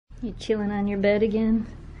You chilling on your bed again?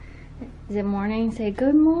 Is it morning? Say,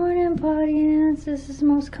 good morning, audience. This is the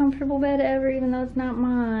most comfortable bed ever, even though it's not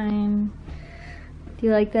mine. Do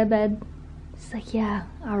you like that bed? It's like, yeah,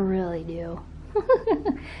 I really do.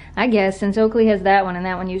 I guess since Oakley has that one and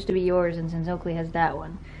that one used to be yours, and since Oakley has that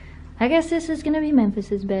one, I guess this is gonna be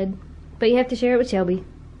Memphis's bed. But you have to share it with Shelby.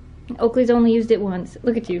 Oakley's only used it once.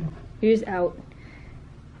 Look at you. You're just out.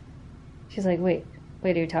 She's like, wait, are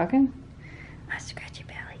you talking? I'll scratch your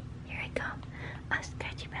belly. Here I come. I'll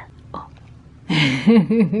scratch your belly. Oh.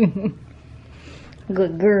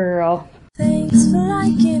 Good girl. Thanks for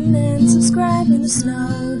liking and subscribing to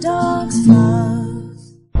Snow Dogs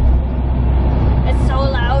Vlogs. It's so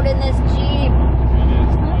loud in this Jeep.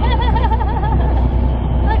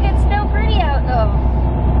 Look, it's still pretty out though.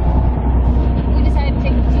 We decided to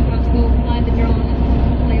take the Jeep out to go fly the drone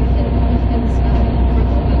and play with it in the snow for a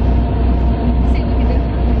little bit. See what we can do.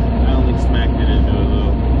 I only smacked it into a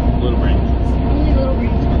little branches. Only little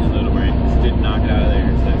branches. Only little branches. Didn't knock it out of there.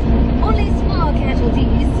 So. Only small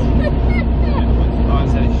casualties. Oh,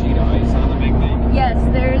 is that a sheet of ice on the big lake? Yes,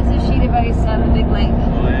 there is a sheet of ice on the big lake.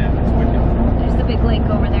 Oh yeah, that's wicked. There's the big lake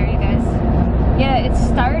over there, you guys. Yeah, it's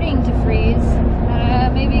starting to freeze.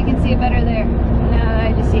 Maybe you can see it better there. No,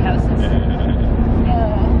 I just see houses.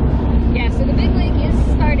 Yeah, so the big lake is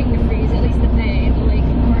starting to freeze, at least the bay. The lake,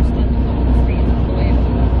 of course, doesn't freeze all the way.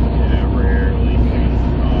 Yeah, rarely freeze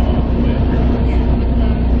all the way through. Yeah,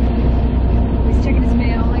 but he's checking his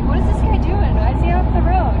mail. Like, what is this guy doing? Why is he off the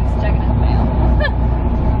road? He's checking his mail.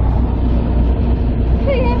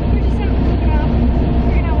 But yeah, we're just figuring out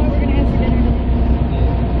what we're gonna have for dinner today.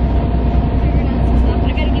 Figuring out some stuff.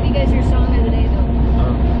 I gotta give you guys your song of the day though.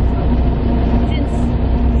 Since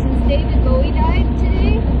David Bowie died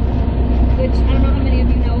today, which I don't know how many of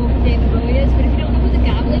you know who David Bowie is, but if you don't know who the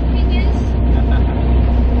Goblin King is,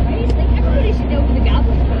 right? Like everybody should know who the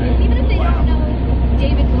Goblin King is, even if they don't know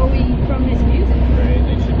David Bowie from his music. Right,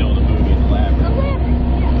 they should know the movie The Labyrinth. The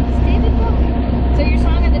Labyrinth, yeah, it's David Bowie. So your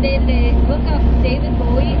song of the day today, look up David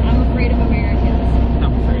Bowie, I'm Afraid of Americans.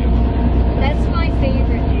 I'm afraid of it. That's my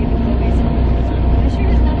favorite David Bowie song. I'm sure it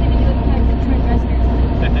has nothing to do with the fact that Trent Reznor's on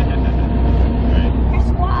it. Right. You're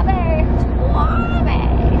suave! Suave!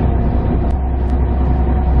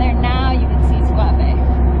 There, now you can see suave.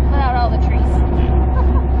 Without all the trees.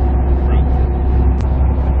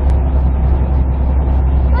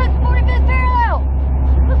 Look, 45th parallel!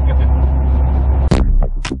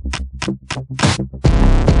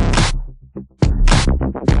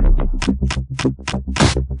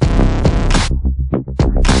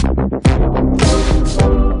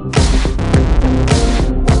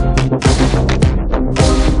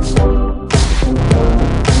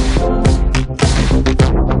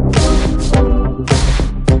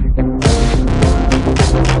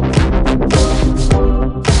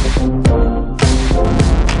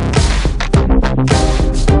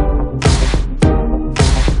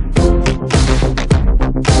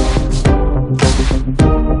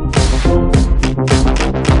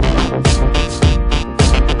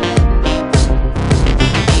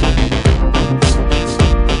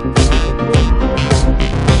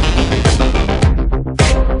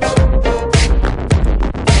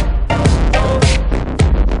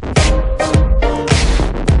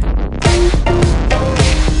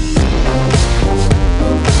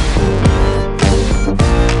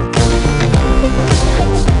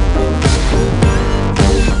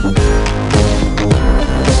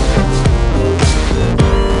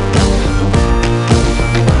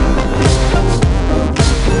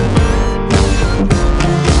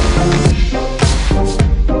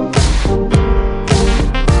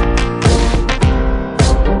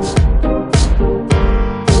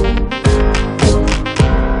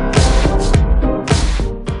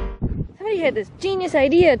 Had this genius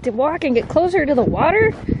idea to walk and get closer to the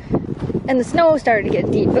water, and the snow started to get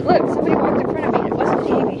deep. But look, somebody walked in front of me and it wasn't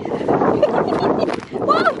Jamie.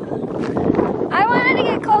 Whoa! I wanted to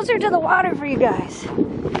get closer to the water for you guys.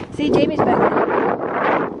 See, Jamie's back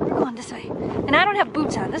there. We're going this way. And I don't have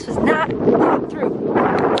boots on. This was not thought through.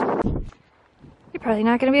 You're probably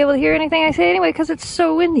not going to be able to hear anything I say anyway because it's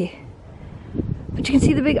so windy. But you can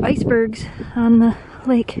see the big icebergs on the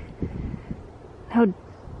lake. How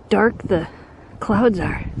dark the clouds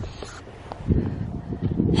are.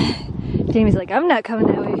 Jamie's like, I'm not coming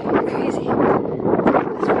that way. You're crazy.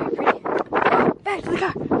 That's very pretty. Back to the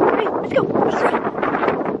car. Ready? Let's go. Let's run.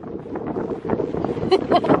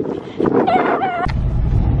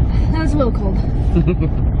 That was a little cold.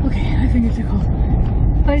 Okay, my fingers are cold.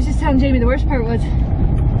 But I was just telling Jamie the worst part was,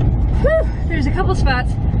 there's a couple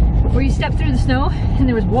spots where you step through the snow and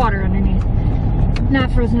there was water underneath.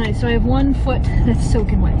 not frozen ice, so I have one foot that's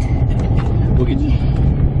soaking wet. We'll get you.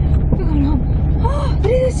 We're going home. Oh, it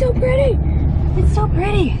is so pretty. It's so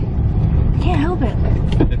pretty. I can't help it.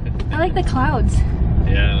 I like the clouds.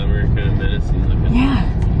 Yeah, we're kind of menacing looking. Yeah.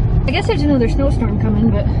 I guess there's another snowstorm coming,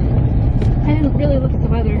 but I didn't really look at the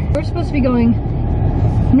weather. We're supposed to be going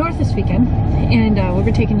north this weekend, and we'll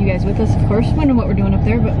be taking you guys with us, of course. We don't know what we're doing up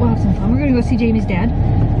there, but we'll have some fun. We're gonna go see Jamie's dad.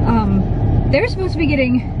 They're supposed to be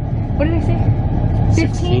getting, what did I say?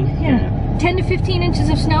 15? Yeah. 10 to 15 inches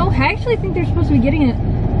of snow. I actually think they're supposed to be getting it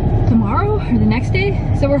tomorrow or the next day.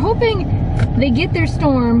 So we're hoping they get their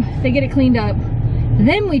storm, they get it cleaned up,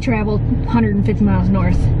 then we travel 150 miles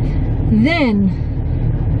north. Then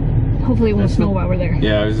hopefully it won't snow while we're there.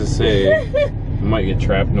 Yeah, I was just saying, we might get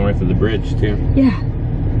trapped north of the bridge too. Yeah,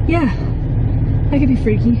 yeah, that could be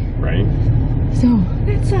freaky. Right. So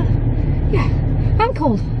that's yeah, I'm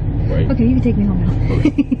cold. Right. Okay, you can take me home now.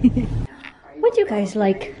 Would you guys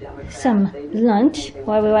like some lunch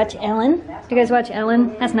while we watch Ellen? Do you guys watch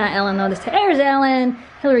Ellen? That's not Ellen though. There's Ellen.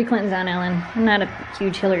 Hillary Clinton's on Ellen. I'm not a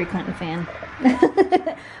huge Hillary Clinton fan.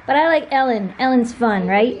 But I like Ellen. Ellen's fun,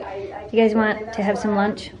 right? You guys want to have some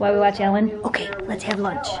lunch while we watch Ellen? Okay, let's have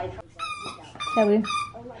lunch. Shelby.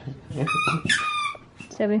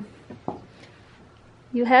 Shelby.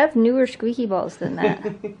 You have newer squeaky balls than that.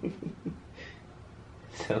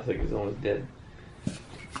 Sounds like he's almost dead.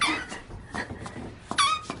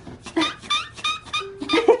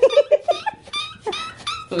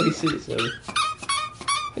 Let me see, Shelby.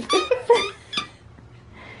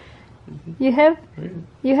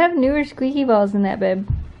 You have newer squeaky balls than that, babe.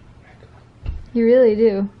 You really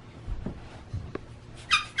do.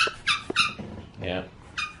 Yeah.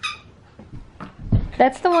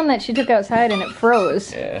 That's the one that she took outside and it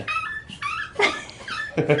froze. Yeah.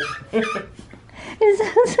 It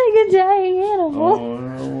sounds like a dying animal.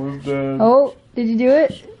 Oh, we're dead. Oh, did you do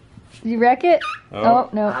it? Did you wreck it? Oh,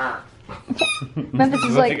 no. Memphis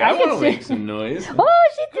is like, I want to can make some noise. Oh,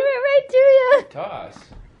 she threw it right to you. Toss.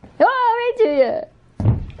 Oh, right to you.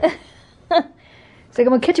 It's like,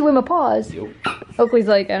 I'm going to catch you with my paws. Yep. Oakley's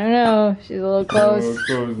like, I don't know. She's a little close. Close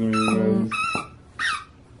to me, guys.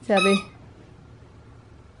 Shelby.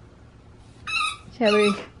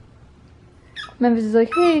 Shelby. Memphis is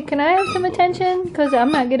like, hey, can I have some attention? Because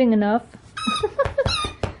I'm not getting enough.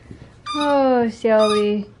 Oh,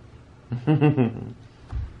 Shelby.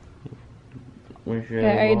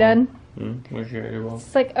 Okay, are you done? Where's your airball?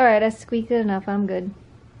 It's like, alright, I squeaked it enough. I'm good.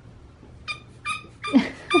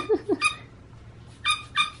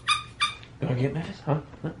 You want to get Memphis? Huh?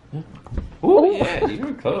 Oh, yeah, you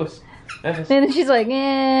were close. Memphis. And then she's like,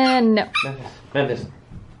 eh, no. Memphis.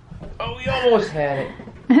 Oh, we almost had it.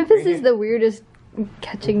 Memphis is the weirdest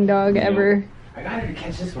catching dog ever. I got her to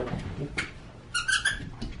catch this one.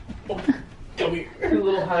 Oh, come here. Her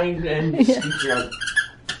little hind end. Yeah.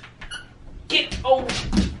 Get almost.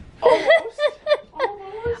 Almost.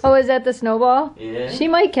 Oh, is that the snowball? Yeah. She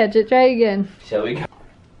might catch it. Try again. Shall we?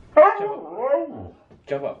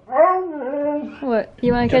 Jump up. What?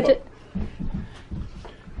 You want to catch it?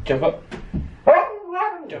 Jump up.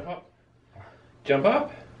 Jump up. Jump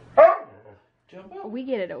up. Jump up. We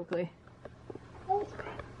get it, Oakley.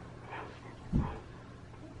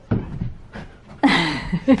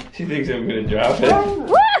 She thinks I'm gonna drop it.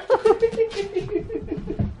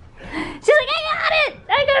 She's like, I got it!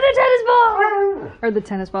 I got a tennis ball! Or the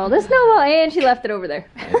tennis ball. The snowball. And she left it over there.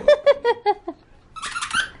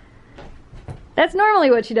 That's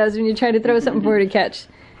normally what she does when you try to throw something for her to catch.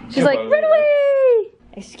 She's like, run away!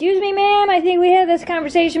 Excuse me, ma'am. I think we had this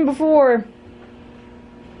conversation before.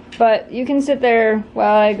 But you can sit there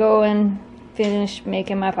while I go and finish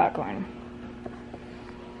making my popcorn.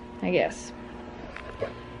 I guess.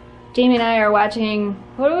 Jamie and I are watching...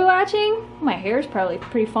 What are we watching? My hair's probably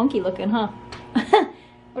pretty funky looking, huh?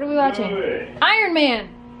 What are we watching? Ironman!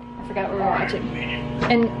 I forgot what we were watching.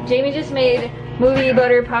 And Jamie just made movie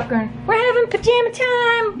butter popcorn. We're having pajama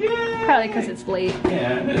time! Yay! Probably because it's late.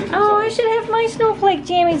 Yeah. Oh, I should have my snowflake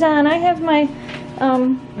jammies on. I have my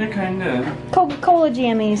they're kinda Coca-Cola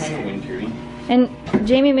jammies. kinda wintry. And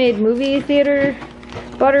Jamie made movie theater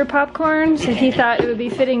butter popcorn, so he thought it would be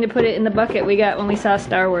fitting to put it in the bucket we got when we saw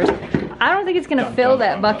Star Wars. I don't think it's gonna fill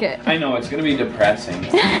that bucket. I know, it's gonna be depressing.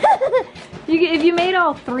 If you made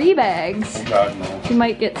all 3 bags, Oh God, no. you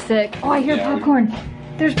might get sick. Oh, I hear popcorn.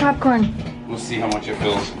 There's popcorn. We'll see how much it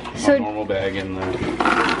fills. So- A normal bag in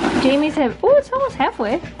there. Jamie's oh, it's almost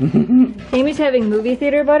halfway. Jamie's having movie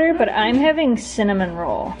theater butter, but I'm having cinnamon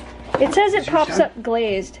roll. It says it pops up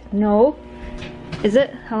glazed. No. Is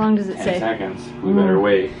it? How long does it 10 say? seconds. We better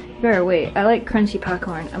wait. Better wait. I like crunchy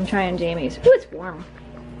popcorn. I'm trying Jamie's. Ooh, it's warm.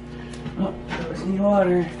 Oh, Need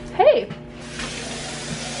water. Hey,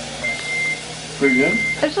 Pretty good?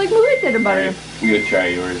 it's like movie theater butter. Alright, we gotta try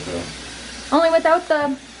yours though. Only without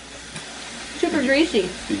the super greasy.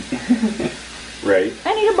 Right.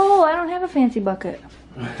 I need a bowl. I don't have a fancy bucket.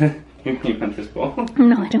 You want this bowl?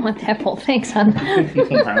 No, I don't want that bowl. Thanks, hon.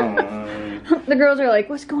 The girls are like,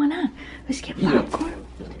 what's going on? Let's get popcorn.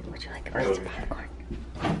 Would you like a piece of popcorn?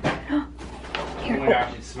 Here, Oh my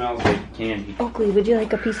gosh, it smells like candy. Oakley, would you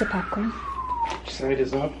like a piece of popcorn? Which side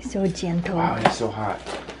is up? So gentle. Wow, it's so hot.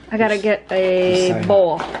 I gotta get a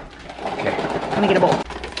bowl. Okay. Let me get a bowl.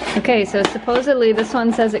 Okay, so supposedly this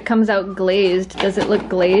one says it comes out glazed. Does it look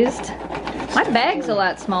glazed? My bag's a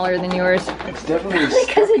lot smaller than yours. It's definitely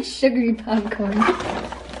Because it's sugary popcorn.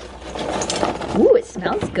 Ooh, it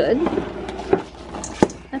smells good.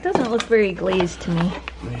 That doesn't look very glazed to me.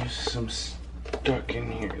 There's some stuck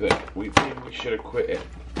in here that maybe we should have quit it.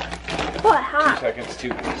 Oh, it's 2 hot. seconds too.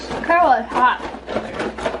 Carol, it's hot.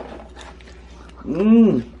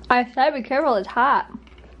 Mmm. I said be careful, it's hot.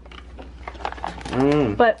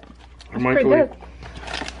 Mmm. But it's pretty Microwave. good.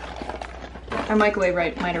 Our microwave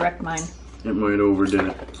might have wrecked mine. It might overdid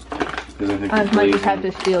it. Because I think I the might just glazing, have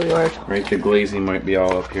to steal yours. right, the glazing might be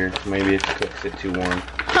all up here. Maybe it cooks it too warm.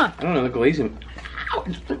 Huh. I don't know, the glazing. Ow,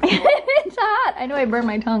 It's hot. I know I burned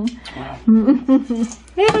my tongue. wow.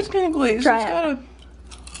 Yeah, it's kind of glazed. Try it's it. got a...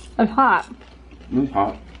 It's hot. It's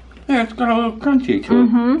hot. Yeah, it's got a little crunchy to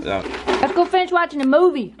it. Yeah. Let's go finish watching a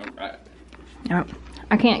movie. Alright. Oh,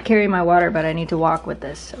 I can't carry my water, but I need to walk with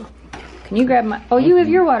this. So, can you grab my? Oh, you have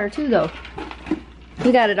your water too, though.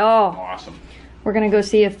 You got it all. Awesome. We're gonna go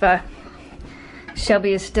see if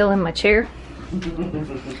Shelby is still in my chair.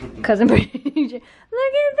 Cousin, look at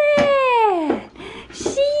that.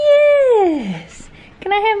 She is.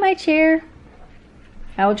 Can I have my chair?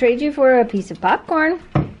 I will trade you for a piece of popcorn.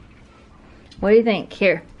 What do you think?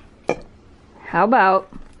 Here. How about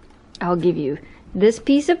I'll give you this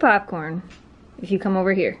piece of popcorn if you come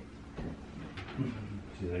over here.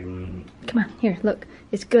 She's like, Come on, here, look.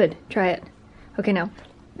 It's good. Try it. Okay, now.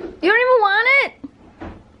 You don't even want it?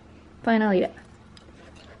 Fine, I'll eat it.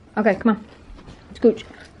 Okay, come on. Scooch.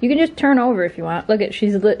 You can just turn over if you want. Look at,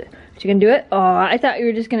 she's lit. She can do it? Oh, I thought you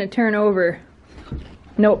were just gonna turn over.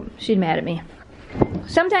 Nope, she's mad at me.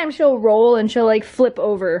 Sometimes she'll roll and she'll like flip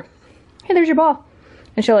over. Hey, there's your ball.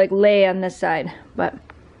 And she'll like lay on this side. But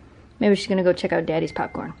maybe she's gonna go check out Daddy's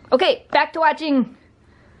popcorn. Okay, back to watching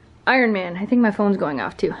Ironman. I think my phone's going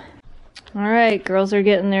off too. Alright, girls are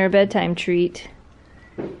getting their bedtime treat.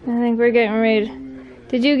 I think we're getting ready.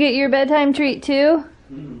 Did you get your bedtime treat too?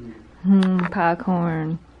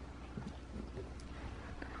 Popcorn.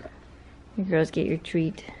 You girls get your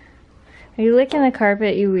treat. Are you licking the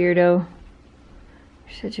carpet, you weirdo?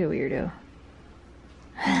 You're such a weirdo.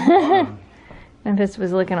 Memphis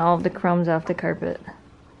was licking all of the crumbs off the carpet.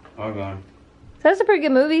 all gone. So that's a pretty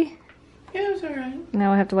good movie. Yeah, it's alright.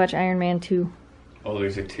 Now I have to watch Iron Man 2. Oh,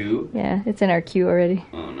 there's a 2? Yeah, it's in our queue already.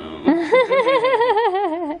 Oh no.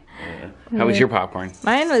 How was your popcorn?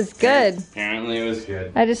 Mine was good. Apparently it was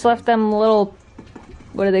good. I just left them little,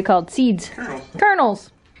 what are they called? Seeds. Kernels.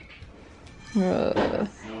 Kernels. No,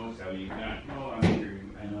 so you got. No, I'm sure.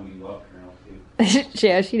 I know you love kernels too.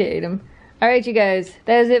 Yeah, she ate them. Alright, you guys.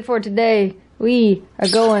 That is it for today. We are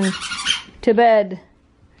going to bed.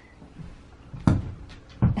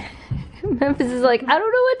 Memphis is like, I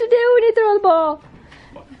don't know what to do when you throw the ball.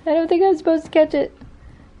 I don't think I'm supposed to catch it.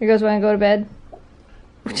 You guys want to go to bed?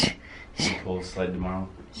 Pull the sled tomorrow.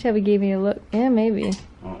 Shelby gave me a look. Yeah, maybe.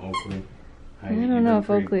 Oh, Oakley. I don't know if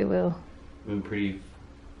Oakley will. Been pretty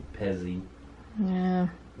pezzy. Yeah,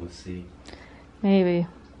 We'll see. maybe.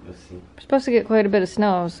 We'll see. We're supposed to get quite a bit of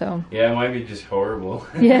snow, so. Yeah, it might be just horrible.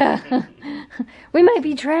 Yeah. We might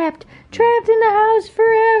be trapped. Trapped in the house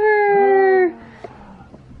forever.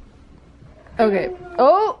 Okay.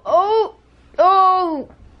 Oh.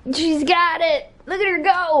 She's got it. Look at her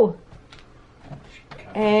go.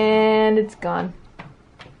 And it's gone.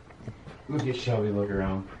 Look at Shelby look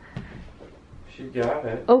around. She got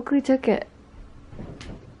it. Oakley took it.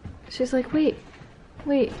 She's like, wait.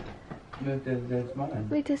 That's mine.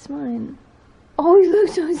 Wait, that's mine. Oh, you look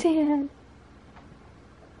so sad.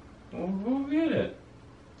 Well, go get it.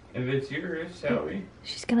 If it's yours, Shelby.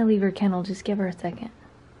 She's gonna leave her kennel. Just give her a second.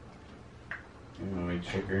 Let me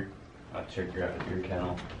check her. I'll check her out of your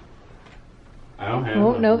kennel. I don't have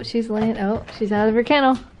Oh, one. nope, she's laying. Oh, she's out of her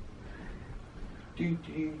kennel.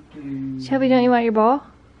 Shelby, don't you want your ball?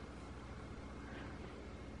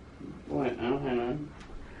 What? I don't have one.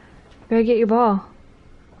 Gotta get your ball.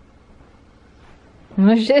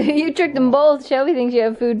 You tricked them both. Shelby thinks you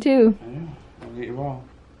have food too. I know. I'll get your ball.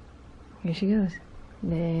 Here she goes.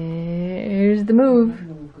 There's the move.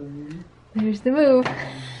 There's the move.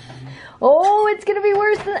 Oh, it's gonna be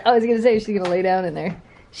worse than. I was gonna say she's gonna lay down in there.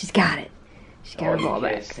 She's got it. She got her ball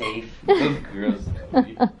back. Safe. Good girl,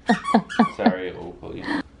 Shelby. Sorry, Oakley.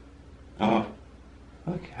 Oh,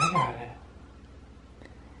 look, I got it.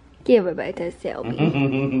 Give it back to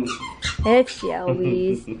Shelby. That's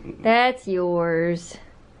Shelby's. That's yours.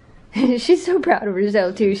 She's so proud of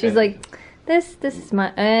herself too. She's like, this is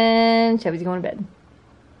my. And Shelby's going to bed.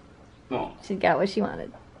 No. She got what she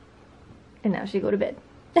wanted, and now she go to bed.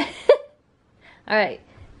 All right.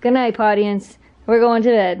 Good night, audience. We're going to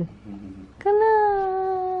bed. Good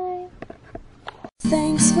night.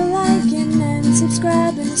 Thanks for liking and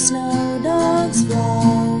subscribing to Snow Dogs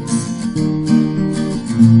Vlog.